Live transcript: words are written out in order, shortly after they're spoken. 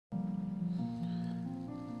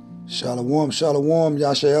Shalom, shalom,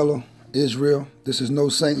 Yashaela, Israel. This is no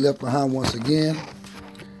saint left behind once again.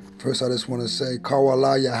 First, I just want to say,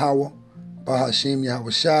 Kawala Yahweh, Bahashim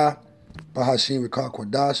Yahweh Shai, Bahashim Rikah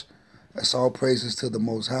Kwadash. That's all praises to the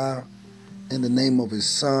Most High, in the name of His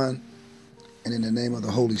Son, and in the name of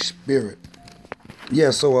the Holy Spirit.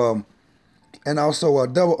 Yeah, so, and also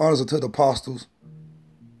double honors to the apostles,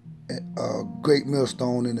 great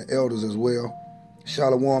millstone, and the elders as well.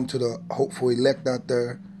 Shalom to the hopeful elect out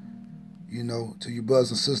there. You know, to you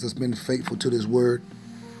brothers and sisters that's been faithful to this word,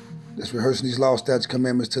 that's rehearsing these laws, statutes,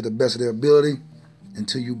 commandments to the best of their ability, and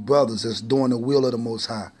to you brothers that's doing the will of the Most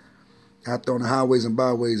High, out there on the highways and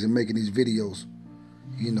byways and making these videos,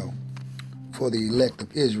 you know, for the elect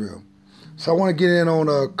of Israel. So I want to get in on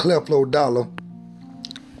Creflo Dollar,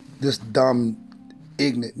 this dumb,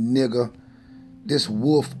 ignorant nigga, this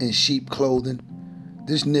wolf in sheep clothing.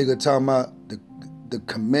 This nigga talking about the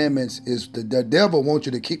commandments is the devil wants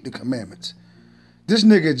you to keep the commandments. This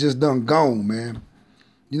nigga just done gone, man.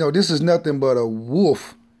 You know, this is nothing but a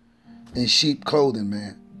wolf in sheep clothing,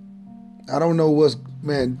 man. I don't know what's,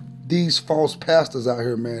 man, these false pastors out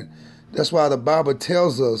here, man. That's why the Bible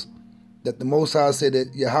tells us that the Most High said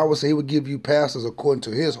that Yahweh said He would give you pastors according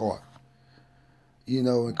to His heart. You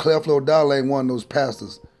know, and Creflo Dollar ain't one of those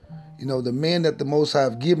pastors. You know, the men that the Most High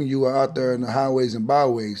have given you are out there in the highways and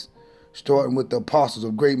byways, starting with the apostles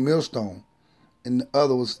of Great Millstone and the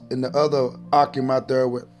others, and the other Akim out there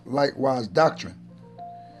with likewise doctrine.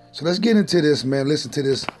 So let's get into this, man. Listen to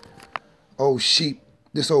this old sheep,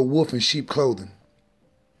 this old wolf in sheep clothing.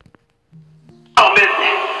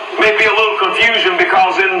 It may be a little confusion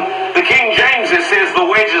because in the King James it says the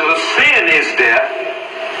wages of sin is death,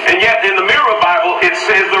 and yet in the Mirror Bible it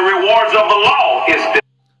says the rewards of the law is death.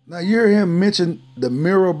 Now you hear him mention the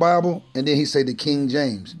Mirror Bible, and then he say the King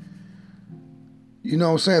James. You know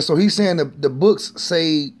what I'm saying? So he's saying the books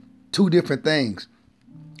say two different things.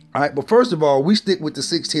 All right, but first of all, we stick with the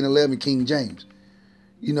 1611 King James.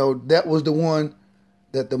 You know, that was the one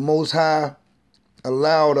that the Most High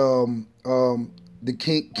allowed the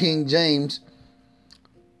King James,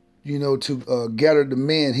 you know, to gather the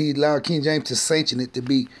men. He allowed King James to sanction it to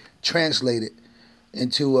be translated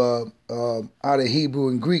into out of Hebrew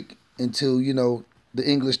and Greek into, you know, the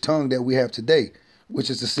English tongue that we have today,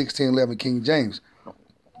 which is the 1611 King James.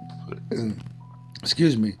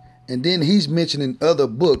 Excuse me. And then he's mentioning other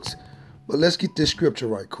books, but let's get this scripture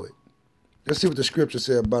right quick. Let's see what the scripture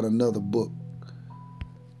said about another book.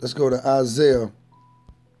 Let's go to Isaiah.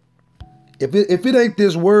 If it ain't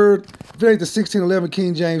this word, if it ain't the 1611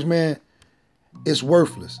 King James, man, it's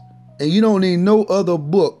worthless. And you don't need no other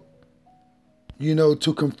book, you know,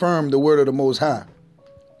 to confirm the word of the Most High.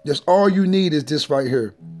 Just all you need is this right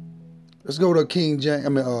here. Let's go to King James.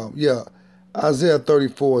 Isaiah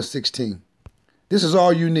 34:16. This is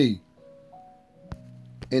all you need.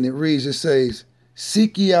 And it reads, it says,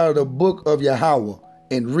 seek ye out of the book of Yahweh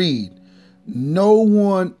and read. No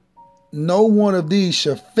one of these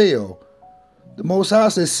shall fail. The Most High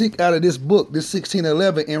says, seek out of this book, this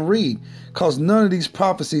 1611, and read. Because none of these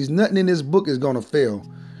prophecies, nothing in this book is going to fail.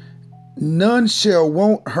 None shall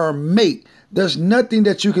want her mate. There's nothing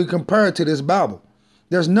that you can compare to this Bible.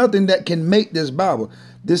 There's nothing that can make this Bible.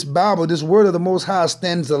 This Bible, this word of the Most High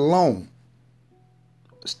stands alone.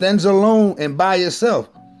 Stands alone and by itself.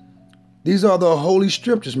 These are the holy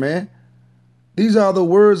scriptures, man. These are the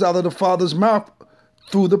words out of the Father's mouth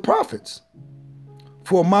through the prophets.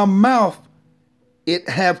 For my mouth it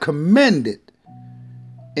have commanded,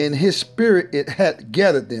 and His spirit it hath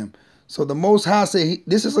gathered them. So the Most High say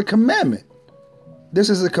this is a commandment.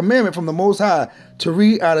 This is a commandment from the Most High to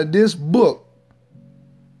read out of this book.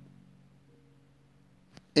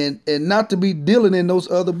 And not to be dealing in those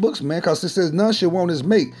other books, man, because it says none shall want his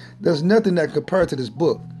mate. There's nothing that compared to this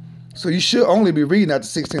book. So you should only be reading out the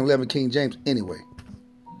 1611 King James anyway.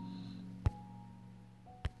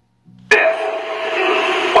 Death.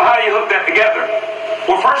 Well, how do you hook that together?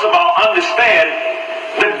 Well, first of all, understand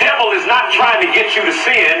the devil is not trying to get you to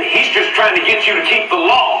sin. He's just trying to get you to keep the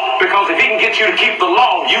law. Because if he can get you to keep the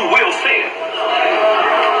law, you will sin.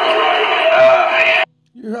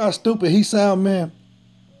 You hear how stupid he sound, man?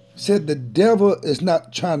 Said the devil is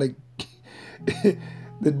not trying to,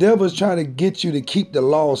 the devil is trying to get you to keep the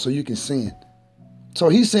law so you can sin. So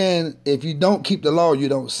he's saying if you don't keep the law, you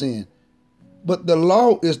don't sin. But the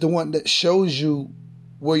law is the one that shows you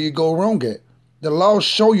where you go wrong at. The law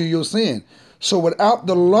show you your sin. So without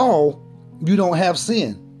the law, you don't have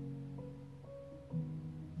sin.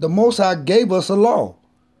 The Most High gave us a law,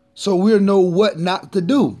 so we'll know what not to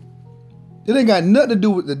do. It ain't got nothing to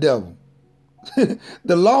do with the devil.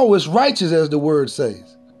 The law is righteous, as the word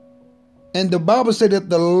says. And the Bible said that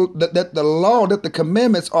the law, that the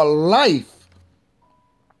commandments are life.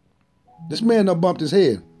 This man done bumped his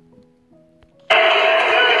head.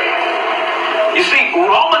 You see,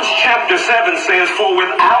 Romans chapter 7 says, for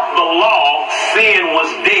without the law, sin was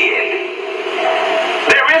dead.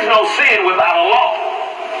 There is no sin without a law.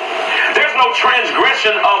 There's no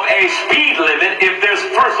transgression of a speed limit if there's,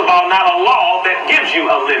 first of all, not a law that gives you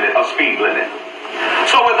a limit, a speed limit.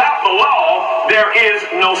 So without the law, there is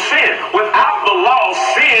no sin. Without the law,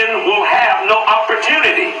 sin will have no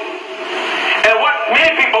opportunity. And what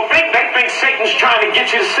many people think, they think Satan's trying to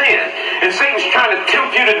get you to sin. And Satan's trying to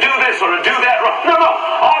tempt you to do this or to do that. No, no.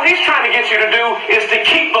 All he's trying to get you to do is to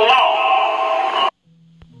keep the law.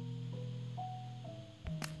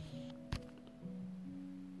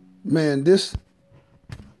 Man, this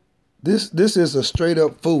is a straight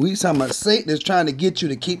up fool. He's talking about Satan is trying to get you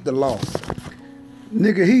to keep the law.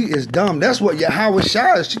 Nigga, he is dumb. That's what Yahweh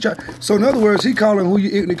Shai is. So in other words, he calling who you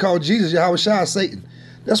ignorantly call Jesus, Yahweh Shai, Satan.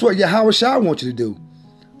 That's what Yahweh Shai wants you to do.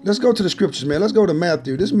 Let's go to the scriptures, man. Let's go to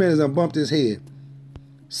Matthew. This man has bumped his head.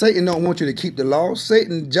 Satan don't want you to keep the law.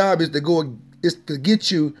 Satan's job is to get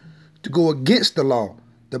you to go against the law.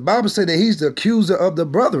 The Bible said that he's the accuser of the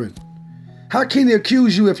brethren. How can he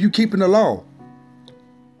accuse you if you keeping the law?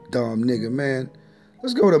 Dumb nigga, man.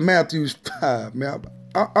 Let's go to Matthew 5, man.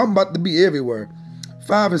 I'm about to be everywhere.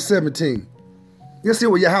 5 and 17. Let's see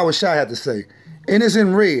what Yahweh Shai had to say. And it's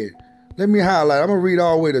in red. Let me highlight. I'm going to read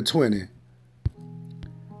all the way to 20.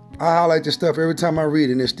 I highlight this stuff every time I read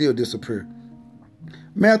it and it still disappears.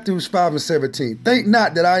 Matthew 5 and 17. Think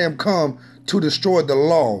not that I am come to destroy the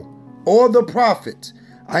law or the prophets.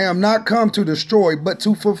 I am not come to destroy, but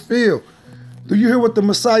to fulfill. Do you hear what the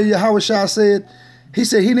Messiah Yahweh Shai said? He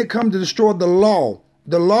said he didn't come to destroy the law.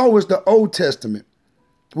 The law is the Old Testament,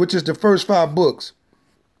 which is the first 5 books.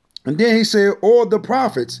 And then he said, or the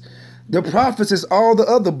prophets. The prophets is all the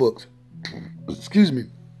other books. Excuse me.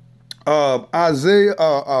 Isaiah,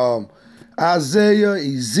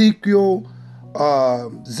 Ezekiel,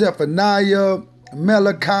 Zephaniah,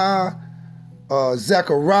 Malachi,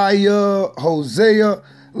 Zechariah, Hosea.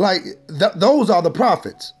 Like those are the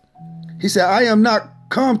prophets. He said, I am not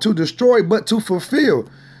come to destroy, but to fulfill.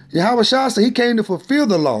 Yahweh Shai said he came to fulfill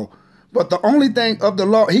the law. But the only thing of the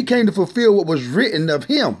law, he came to fulfill what was written of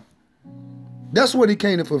him. That's what he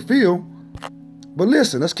came to fulfill. But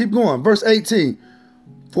listen, let's keep going. Verse 18.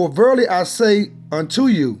 For verily I say unto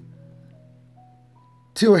you,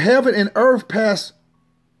 till heaven and earth pass,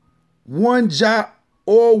 one jot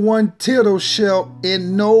or one tittle shall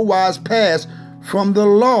in no wise pass from the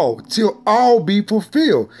law till all be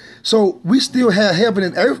fulfilled. So we still have heaven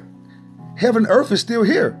and earth. Heaven and earth is still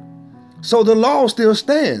here. So the law still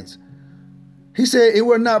stands. He said it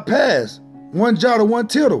will not pass one jot or one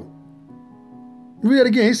tittle. Read it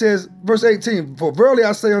again. He says, verse 18, for verily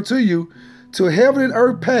I say unto you, till heaven and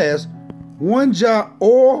earth pass, one jot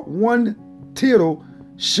or one tittle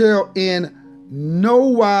shall in no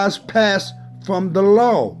wise pass from the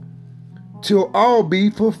law, till all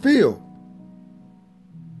be fulfilled.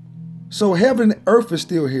 So heaven and earth is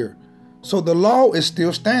still here. So the law is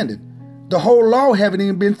still standing. The whole law haven't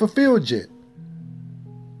even been fulfilled yet.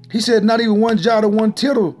 He said not even one jot or one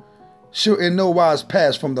tittle shall in no wise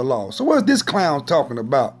pass from the law. So what's this clown talking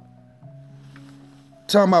about?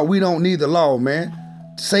 Talking about we don't need the law, man.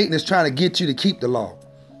 Satan is trying to get you to keep the law.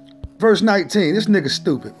 Verse 19, this nigga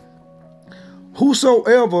stupid.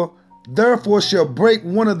 Whosoever therefore shall break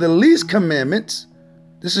one of the least commandments,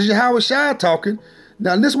 this is Yahweh Shai talking.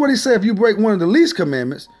 Now this is what he said, if you break one of the least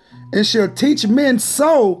commandments, and shall teach men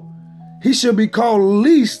so, he shall be called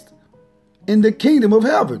least in the kingdom of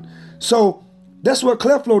heaven. So that's what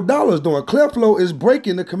Creflo Dollar is doing. Creflo is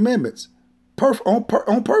breaking the commandments on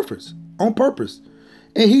purpose.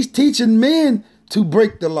 And he's teaching men to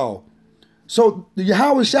break the law. So the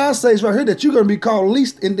Yahweh Shai says right here that you're going to be called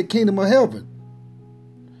least in the kingdom of heaven.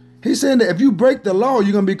 He's saying that if you break the law,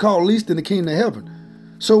 you're going to be called least in the kingdom of heaven.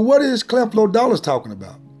 So what is Creflo Dollar talking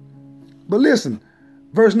about? But listen,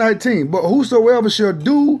 verse 19, but whosoever shall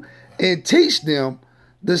do and teach them,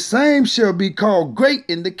 the same shall be called great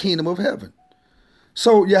in the kingdom of heaven.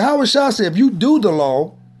 So Yahweh Shai said, if you do the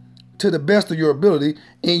law to the best of your ability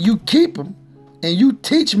and you keep them and you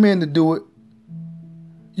teach men to do it,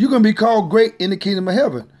 you're going to be called great in the kingdom of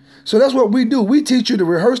heaven. So that's what we do. We teach you to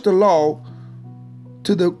rehearse the law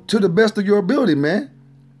to the best of your ability, man.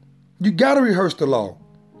 You got to rehearse the law.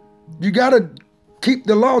 You got to keep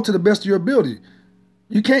the law to the best of your ability.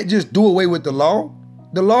 You can't just do away with the law.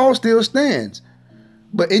 The law still stands.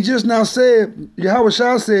 But it just now said, Yahweh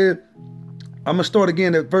Shai said, I'm going to start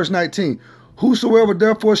again at verse 19. Whosoever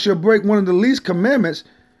therefore shall break one of the least commandments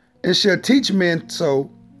and shall teach men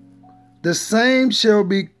so, the same shall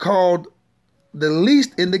be called the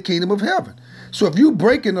least in the kingdom of heaven. So if you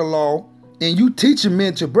breaking the law and you teaching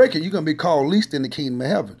men to break it, you're going to be called least in the kingdom of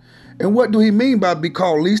heaven. And what do he mean by be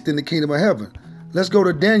called least in the kingdom of heaven? Let's go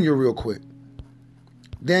to Daniel real quick.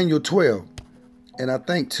 Daniel 12, and I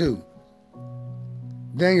think 2.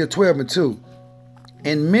 Daniel 12 and 2.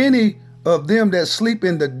 And many of them that sleep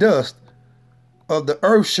in the dust of the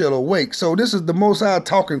earth shall awake. So this is the Most High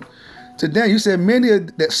talking to Daniel. You said many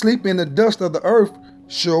that sleep in the dust of the earth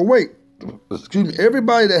shall awake. Excuse me.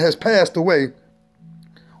 Everybody that has passed away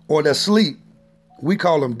or that sleep, we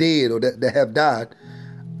call them dead or that have died.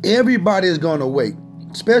 Everybody is going to wake,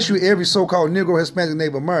 especially every so-called Negro, Hispanic,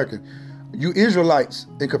 Native American. You Israelites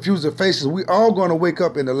and confuse their faces, we all going to wake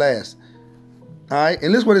up in the last. All right,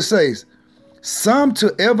 and listen what it says. Some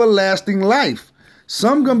to everlasting life.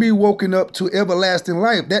 Some going to be woken up to everlasting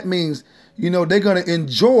life. That means, they're going to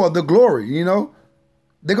enjoy the glory,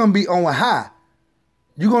 They're going to be on high.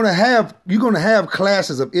 You're going to have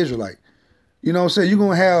classes of Israelite. You know what I'm saying? You're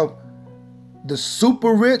going to have the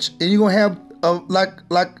super rich and you're going to have like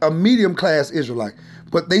a medium class Israelite.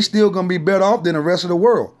 But they still going to be better off than the rest of the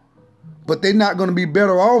world. But they're not going to be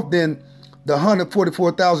better off than the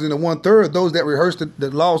 144,000 and 1/3, those that rehearse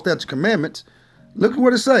the law, statutes, commandments. Look at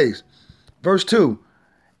what it says. Verse 2.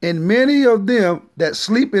 And many of them that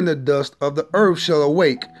sleep in the dust of the earth shall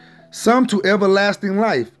awake, some to everlasting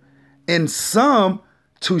life, and some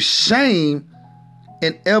to shame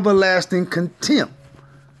and everlasting contempt.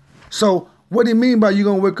 So what do you mean by you're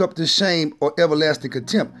going to wake up to shame or everlasting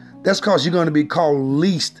contempt? That's because you're going to be called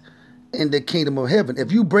least in the kingdom of heaven.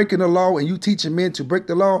 If you breaking the law and you teaching men to break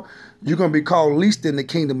the law, you're going to be called least in the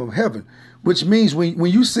kingdom of heaven. Which means when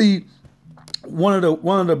you see one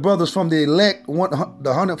of the brothers from the elect, the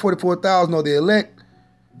 144,000 or the elect,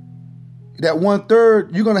 that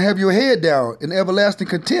 1/3, you're going to have your head down in everlasting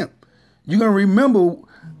contempt. You're going to remember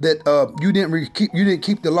that you didn't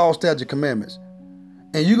keep the law, statute, commandments,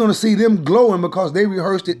 and you're going to see them glowing because they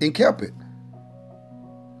rehearsed it and kept it.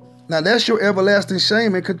 Now that's your everlasting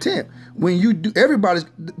shame and contempt. When you do,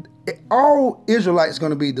 all Israelites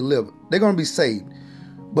going to be delivered. They're going to be saved,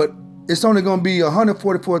 but it's only going to be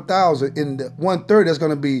 144,000 in the 1/3 that's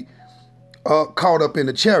going to be caught up in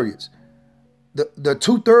the chariots. The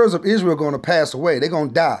 2/3 of Israel are going to pass away. They're going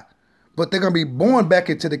to die, but they're going to be born back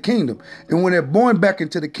into the kingdom. And when they're born back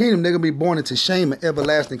into the kingdom, they're going to be born into shame and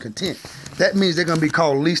everlasting contempt. That means they're going to be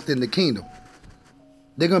called least in the kingdom.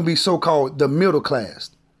 They're going to be so-called the middle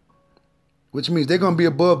class, which means they're going to be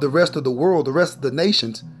above the rest of the world, the rest of the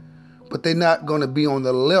nations, but they're not going to be on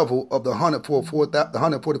the level of the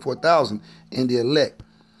 144,000 in the elect.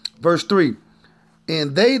 Verse 3,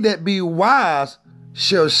 and they that be wise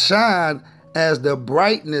shall shine as the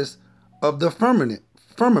brightness of the firmament.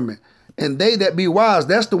 And they that be wise,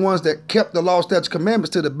 that's the ones that kept the law, statutes, commandments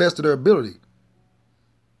to the best of their ability.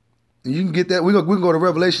 And you can get that. We can go to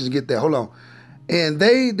Revelations and get that. Hold on. And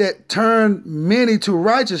they that turn many to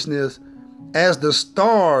righteousness as the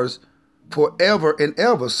stars forever and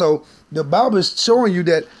ever. So the Bible is showing you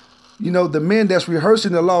that, the men that's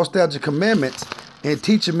rehearsing the law, statutes, commandments and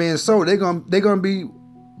teaching men so they're gonna be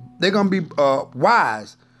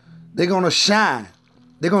wise. They're gonna shine.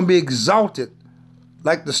 They're gonna be exalted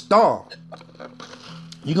like the star.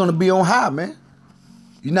 You're gonna be on high, man.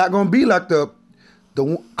 You're not gonna be like the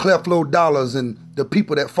Creflo Dollars and the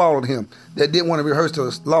people that followed him that didn't want to rehearse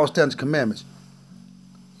the law, statutes, commandments.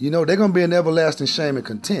 They're going to be in everlasting shame and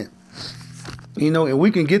contempt. And we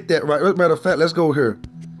can get that right. Matter of fact, let's go here.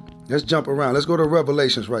 Let's jump around. Let's go to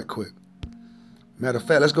Revelations right quick. Matter of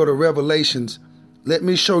fact, let's go to Revelations. Let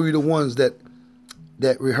me show you the ones that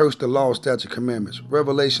rehearse the law, statutes, commandments.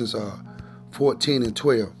 Revelations 14 and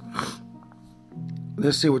 12.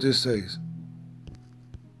 Let's see what this says.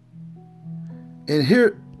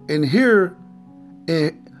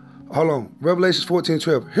 Hold on. Revelations 14 and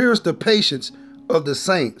 12. Here's the patience of the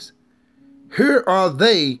saints. Here are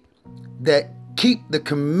they that keep the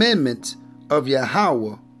commandments of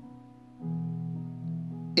Yahweh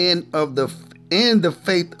and the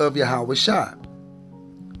faith of Yahweh Shai.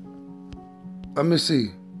 Let me see.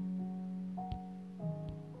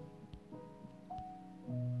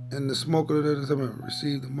 And the smoke of the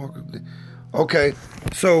receive the mark of the. Okay,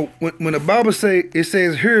 so when the Bible it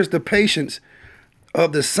says here's the patience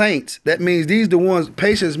of the saints, that means these the ones.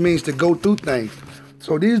 Patience means to go through things.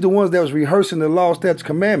 So these are the ones that was rehearsing the law, statutes,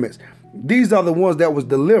 commandments. These are the ones that was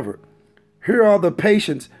delivered. Here are the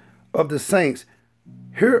patience of the saints.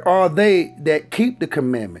 Here are they that keep the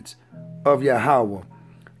commandments of Yahweh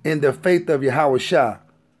and the faith of Yahweh Shai.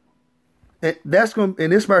 And this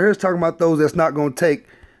right here is talking about those that's not going to take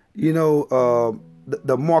you know,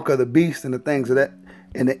 the mark of the beast and the things of that,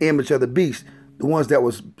 and the image of the beast, the ones that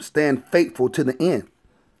was stand faithful to the end,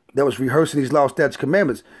 that was rehearsing these law, statutes,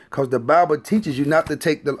 commandments, because the Bible teaches you not to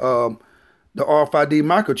take the RFID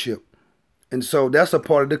microchip, and so that's a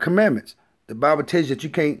part of the commandments. The Bible tells you that you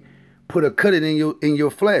can't put a cutting in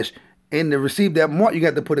your flesh, and to receive that mark, you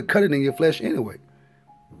got to put a cutting in your flesh anyway,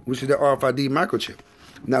 which is the RFID microchip.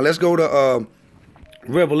 Now let's go to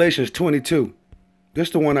Revelations 22. This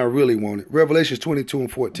is the one I really wanted. Revelations 22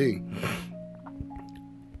 and 14.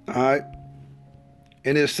 All right.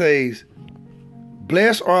 And it says,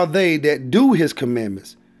 blessed are they that do his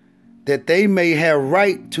commandments, that they may have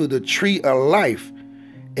right to the tree of life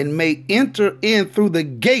and may enter in through the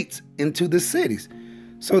gates into the cities.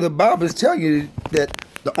 So the Bible is telling you that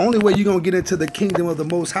the only way you're going to get into the kingdom of the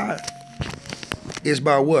Most High is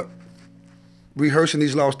by what? Rehearsing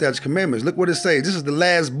these law, statutes, commandments. Look what it says. This is the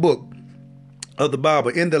last book of the Bible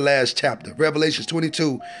in the last chapter. Revelations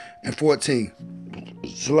 22 and 14.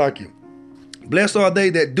 Salakia. Blessed are they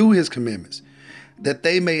that do his commandments, that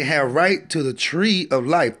they may have right to the tree of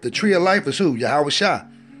life. The tree of life is who? Yahweh Shai.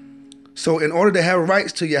 So in order to have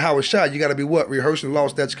rights to Yahweh Shai, you got to be what? Rehearsing the law,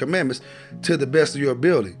 statutes, commandments to the best of your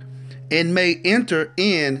ability. And may enter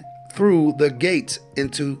in through the gates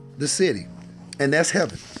into the city. And that's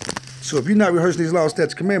heaven. So if you're not rehearsing these law,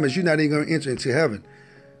 statutes, commandments, you're not even going to enter into heaven.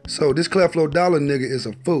 So this Creflo Dollar nigga is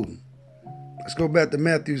a fool. Let's go back to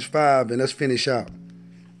Matthew 5 and let's finish out.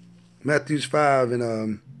 Matthew 5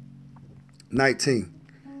 and 19.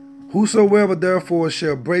 Whosoever therefore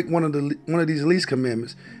shall break one of these least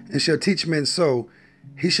commandments and shall teach men so,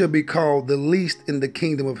 he shall be called the least in the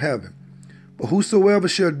kingdom of heaven. But whosoever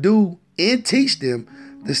shall do and teach them,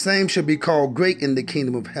 the same shall be called great in the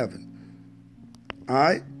kingdom of heaven. All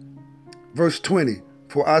right. Verse 20.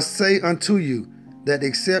 For I say unto you that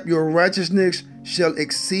except your righteousness shall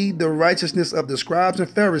exceed the righteousness of the scribes and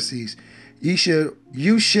Pharisees, you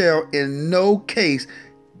shall in no case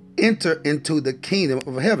enter into the kingdom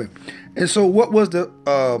of heaven. And so what was the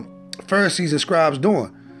Pharisees and scribes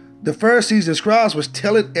doing? The Pharisees and scribes was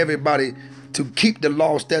telling everybody to keep the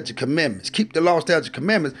law, statute, commandments, keep the law, statute,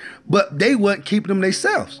 commandments, but they weren't keeping them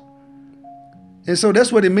themselves. And so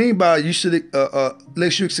that's what it means by you should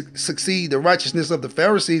let you succeed the righteousness of the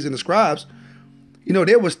Pharisees and the scribes. You know,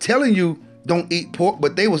 they was telling you don't eat pork,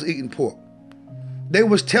 but they was eating pork. They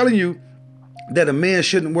was telling you that a man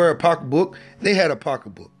shouldn't wear a pocketbook. They had a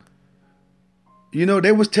pocketbook. You know,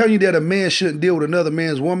 they was telling you that a man shouldn't deal with another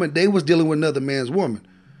man's woman. They was dealing with another man's woman.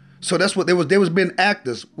 So that's what they was being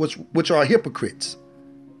actors, which are hypocrites.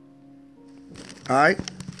 All right.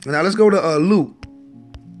 Now let's go to Luke.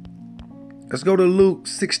 Let's go to Luke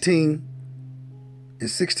 16 and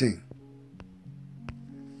 16.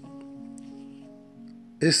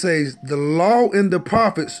 It says, the law and the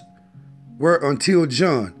prophets were until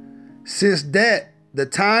John. Since that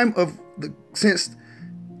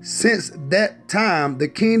time, the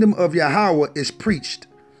kingdom of Yahweh is preached,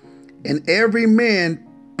 and every man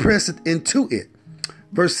presseth into it.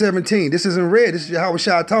 Verse 17. This isn't red. This is Yahweh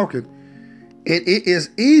Shai talking. It is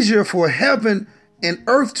easier for heaven and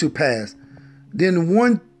earth to pass than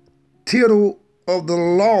one tittle of the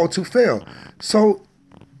law to fail. So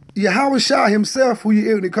Yahweh Shai himself, who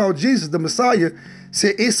you call Jesus, the Messiah,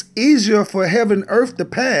 said it's easier for heaven and earth to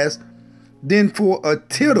pass than for a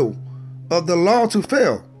tittle of the law to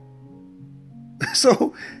fail.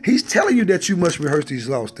 So he's telling you that you must rehearse these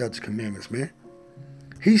laws, statutes, commandments, man.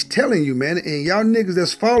 He's telling you, man. And y'all niggas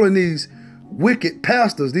that's following these wicked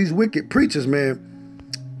pastors, these wicked preachers, man,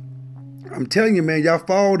 I'm telling you, man, y'all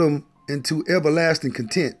follow them into everlasting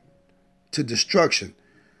content, to destruction.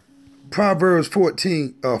 Proverbs 4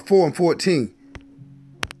 and 14.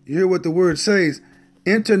 You hear what the word says?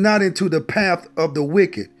 Enter not into the path of the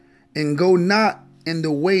wicked, and go not in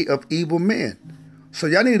the way of evil men. So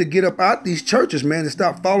y'all need to get up out these churches, man, and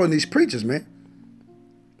stop following these preachers, man.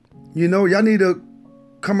 You know, y'all need to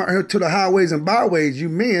come out here to the highways and byways, you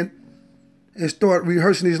men, and start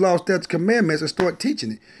rehearsing these laws, statutes, commandments, and start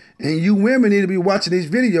teaching it. And you women need to be watching these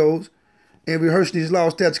videos and rehearsing these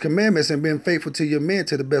laws, statutes, commandments, and being faithful to your men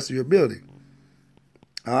to the best of your ability.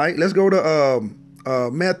 All right, let's go to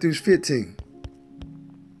Matthew 15.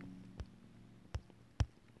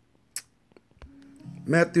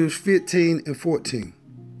 Matthew 15 and 14.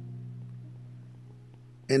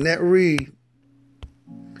 And that read,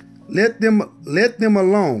 let them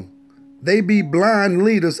alone. They be blind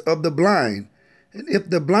leaders of the blind. And if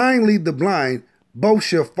the blind lead the blind, both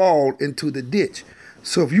shall fall into the ditch.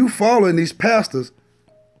 So if you following these pastors,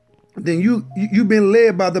 then you've been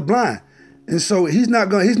led by the blind. And so he's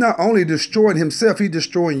not only destroying himself, he's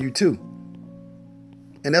destroying you too.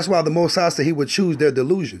 And that's why the Most High said he would choose their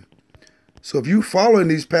delusion. So if you following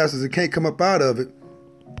these pastors and can't come up out of it,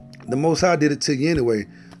 the Most High did it to you anyway.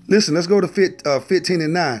 Listen, let's go to 15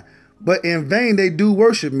 and 9. But in vain they do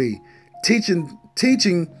worship me, teaching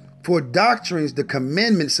for doctrines the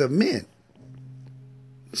commandments of men.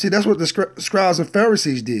 See, that's what the scribes and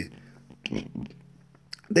Pharisees did.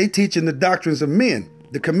 They teaching the doctrines of men,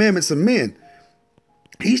 the commandments of men.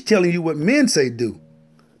 He's telling you what men say do,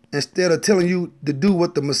 instead of telling you to do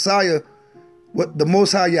what the Messiah, what the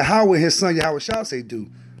Most High Yahweh and his son Yahweh shall say do,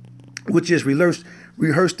 which is rehearse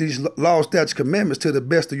these laws, statutes, commandments to the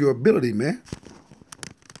best of your ability, man.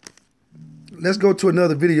 Let's go to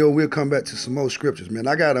another video. We'll come back to some more scriptures, man.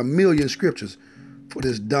 I got 1,000,000 scriptures for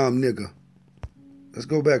this dumb nigga. Let's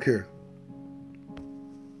go back here.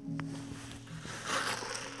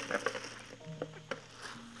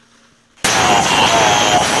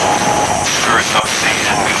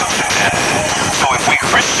 So if we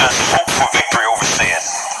Christians hope for victory over sin,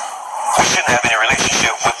 we shouldn't have any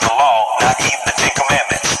relationship with the law, not even the 10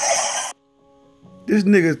 Commandments. This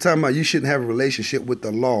nigga is talking about you shouldn't have a relationship with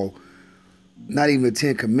the law, not even the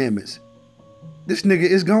 10 Commandments. This nigga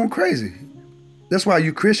is going crazy. That's why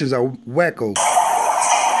you Christians are wacko.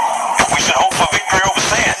 If we should hope for victory over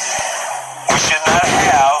sin, we should not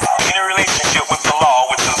have any relationship with the law,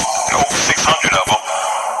 which is over 600 of them.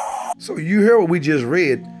 So you hear what we just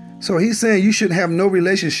read. So he's saying you shouldn't have no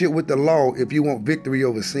relationship with the law if you want victory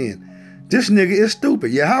over sin. This nigga is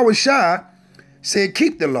stupid. Yahweh Shai said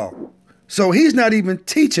keep the law. So he's not even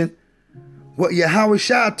teaching what Yahweh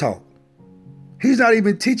Shai taught. He's not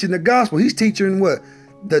even teaching the gospel. He's teaching what?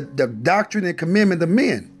 The doctrine and commandment of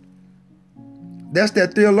men. That's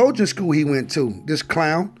that theologian school he went to, this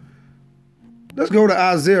clown. Let's go to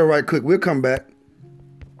Isaiah right quick. We'll come back.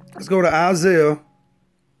 Let's go to Isaiah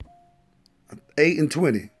 8 and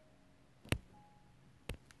 20.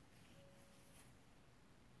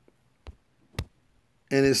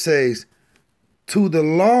 And it says, to the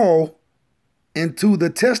law and to the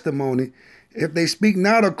testimony, if they speak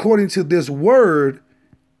not according to this word,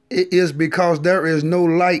 it is because there is no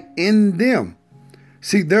light in them.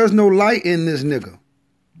 See, there's no light in this nigga.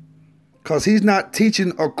 Because he's not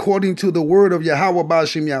teaching according to the word of Yahweh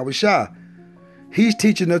Ba'ashem Yahweh Shai. He's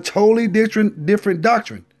teaching a totally different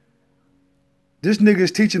doctrine. This nigga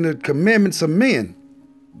is teaching the commandments of men.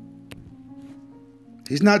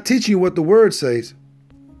 He's not teaching you what the word says.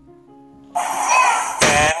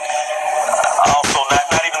 And also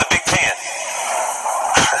not even the Big Ten.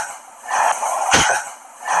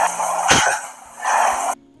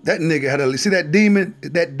 That nigga had a, see that demon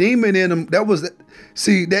in him,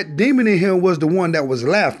 that demon in him was the one that was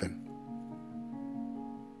laughing.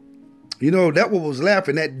 You know, that one was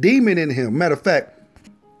laughing, that demon in him. Matter of fact,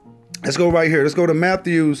 let's go right here. Let's go to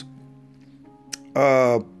Matthew's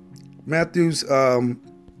 7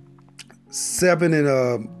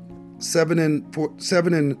 and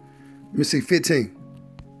let me see, 15.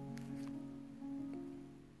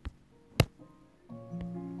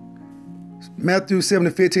 Matthew 7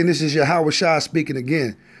 and 15, this is Yahweh Shai speaking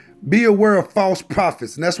again. Be aware of false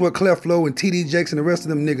prophets, and that's what Cleflo and TD Jakes and the rest of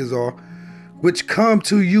them niggas are, which come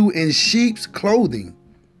to you in sheep's clothing,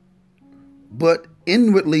 but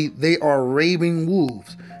inwardly they are raving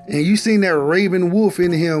wolves. And you seen that raving wolf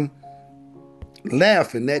in him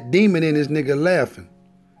laughing, that demon in this nigga laughing.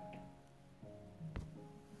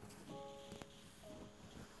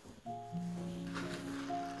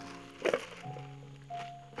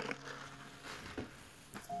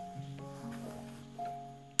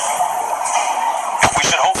 If we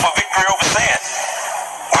should hope for victory over sin,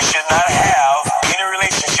 we should not have any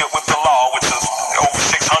relationship with the law, which is over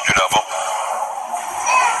 600 of them.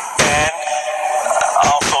 And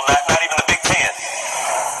also not even the Big Ten.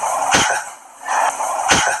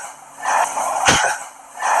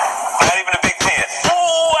 Not even the Big Ten.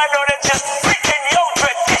 Ooh, I know that's just freaking your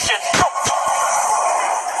tradition.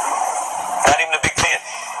 Not even the Big Ten.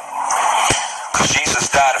 Because Jesus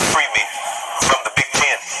died to free me from the Big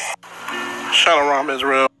Ten. Shalom,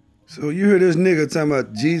 Israel. So you hear this nigga talking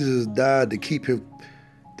about Jesus died to keep him,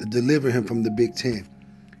 to deliver him from the Big Ten.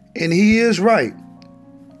 And he is right.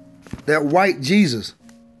 That white Jesus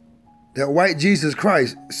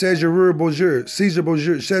Christ, Caesar Borgia.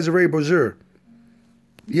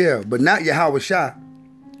 Yeah, but not Yahweh Shai.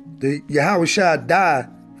 The Yahweh Shai died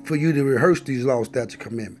for you to rehearse these laws, statutes,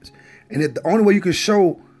 commandments. And the only way you can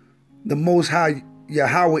show the Most High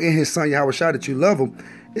Yahweh and his son Yahweh Shai that you love him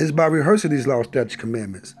is by rehearsing these laws, statutes,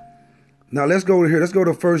 commandments. Now let's go here. Let's go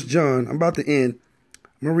to 1 John. I'm about to end.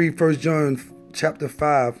 I'm going to read 1 John chapter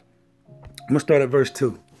 5. I'm going to start at verse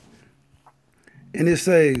 2. And it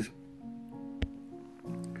says,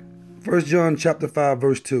 1 John chapter 5,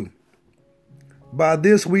 verse 2. By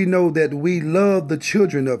this we know that we love the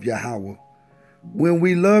children of Yahweh, when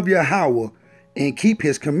we love Yahweh and keep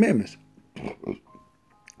his commandments.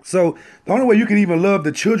 So the only way you can even love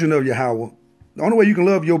the children of Yahweh, the only way you can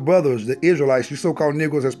love your brothers, the Israelites, you so-called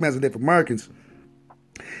Negroes, Hispanics, and Native Americans,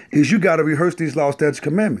 is you got to rehearse these laws, statutes,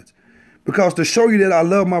 commandments. Because to show you that I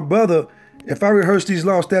love my brother, if I rehearse these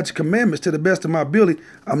laws, statutes, commandments to the best of my ability,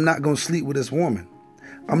 I'm not going to sleep with this woman.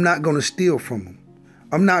 I'm not going to steal from him.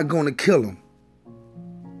 I'm not going to kill him.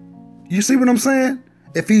 You see what I'm saying?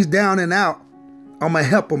 If he's down and out, I'm going to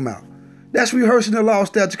help him out. That's rehearsing the law,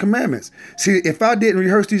 statutes, commandments. See, if I didn't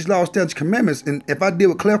rehearse these law, statutes, commandments, and if I did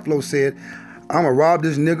what Cleflo said, I'm going to rob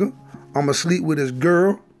this nigga, I'm going to sleep with this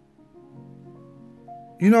girl.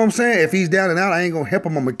 You know what I'm saying? If he's down and out, I ain't going to help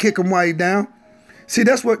him. I'm going to kick him while he's down. See,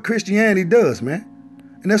 that's what Christianity does, man.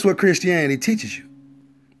 And that's what Christianity teaches you.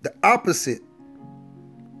 The opposite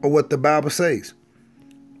of what the Bible says.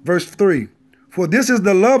 Verse 3. For this is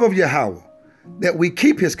the love of Yahweh, that we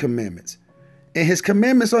keep his commandments. And his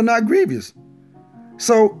commandments are not grievous.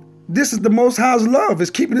 So this is the Most High's love, is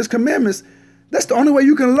keeping his commandments. That's the only way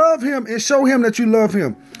you can love him and show him that you love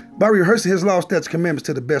him, by rehearsing his law, statutes, commandments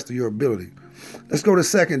to the best of your ability. Let's go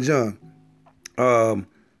to 2 John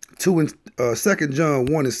 2 John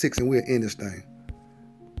 1 and 6, and we'll end this thing.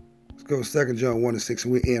 Let's go to 2 John 1 and 6,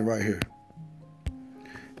 and we'll end right here.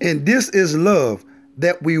 And this is love,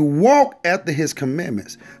 that we walk after his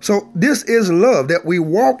commandments. So this is love, that we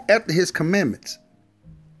walk after his commandments.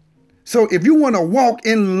 So if you want to walk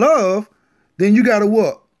in love, then you got to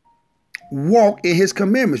what? Walk in his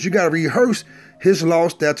commandments. You got to rehearse his law,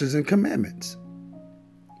 statutes, and commandments.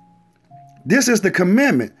 This is the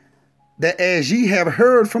commandment, that as ye have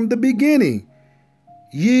heard from the beginning,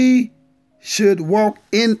 ye should walk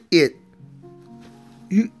in it.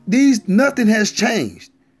 Nothing has changed.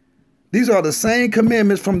 These are the same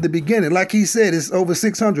commandments from the beginning. Like he said, it's over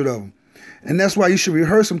 600 of them. And that's why you should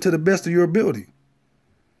rehearse them to the best of your ability.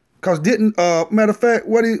 Because matter of fact,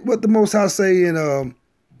 what the Most High say in,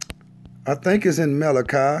 I think it's in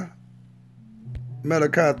Malachi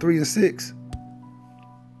 3 and 6.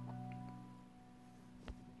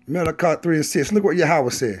 Malachi 3 and 6. Look what Yahweh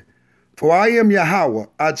said. For I am Yahweh,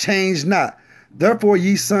 I change not. Therefore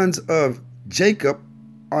ye sons of Jacob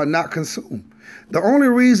are not consumed. The only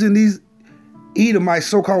reason these Edomites,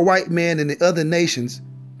 so-called white men, and the other nations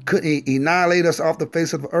couldn't annihilate us off the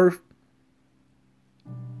face of the earth,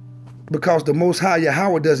 because the Most High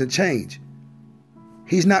Yahweh doesn't change.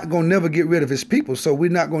 He's not going to never get rid of his people, so we're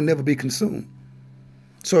not going to never be consumed.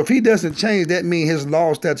 So if he doesn't change, that means his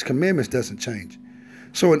laws, statutes, commandments doesn't change.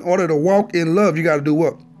 So in order to walk in love, you got to do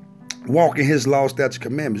what? Walk in his laws, statutes,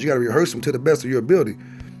 commandments. You got to rehearse them to the best of your ability.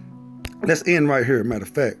 Let's end right here, matter of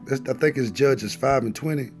fact. I think it's Judges 5 and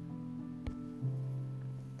 20. I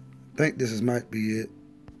think this might be it.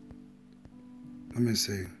 Let me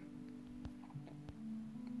see.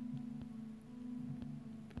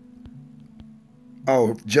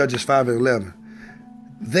 Oh, Judges 5 and 11.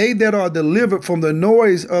 They that are delivered from the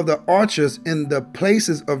noise of the archers in the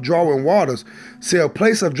places of drawing waters. See, a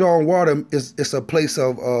place of drawing water is a place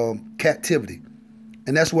of captivity.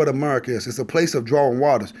 And that's what America is. It's a place of drawing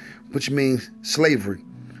waters, which means slavery.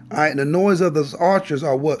 All right, and the noise of those archers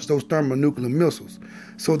are what? Those thermonuclear missiles.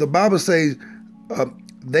 So the Bible says,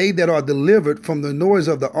 they that are delivered from the noise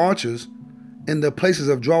of the archers in the places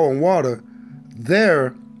of drawing water, there,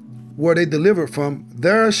 where they delivered from,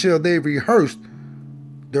 there shall they rehearse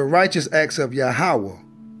the righteous acts of Yahweh.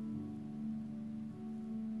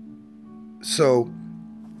 So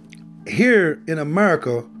here in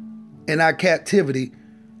America, in our captivity,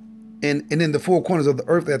 and in the four corners of the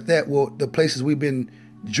earth, the places we've been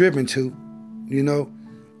driven to, you know,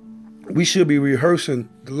 we should be rehearsing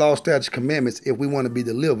the law, statutes, commandments if we want to be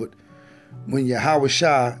delivered when Yahweh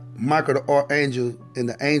Shai, Michael the archangel, and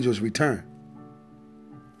the angels return.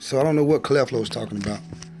 So I don't know what Cleflo is talking about.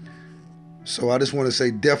 So I just want to say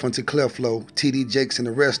death unto Cleflo, TD Jakes, and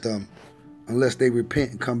the rest of them, unless they repent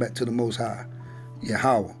and come back to the Most High,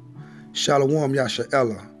 Yahweh. Shalom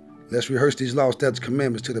Yasha'Allah. Let's rehearse these laws, statutes,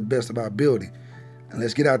 commandments to the best of our ability. And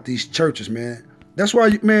let's get out these churches, man. That's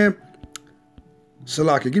why, man,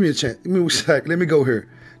 Salaki, give me a chance. Give me a sec. Let me go here.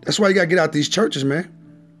 That's why you got to get out these churches, man.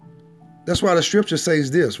 That's why the scripture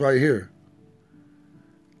says this right here.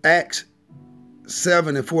 Acts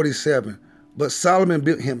 7 and 47. But Solomon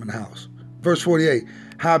built him an house. Verse 48.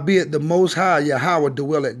 Howbeit the Most High Yahweh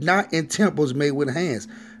dwelleth not in temples made with hands,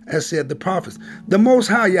 as said the prophets. The Most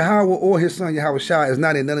High Yahweh or his son Yahweh Shai is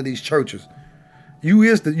not in none of these churches. You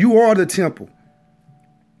are the temple.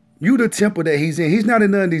 You the temple that he's in. He's not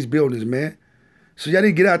in none of these buildings, man. So y'all need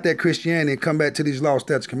to get out that Christianity and come back to these law,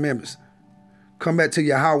 statutes, commandments. Come back to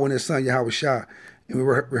Yahweh and his son, Yahweh Shai, and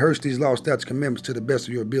rehearse these law, statutes, commandments to the best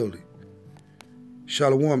of your ability.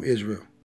 Shalom, Israel.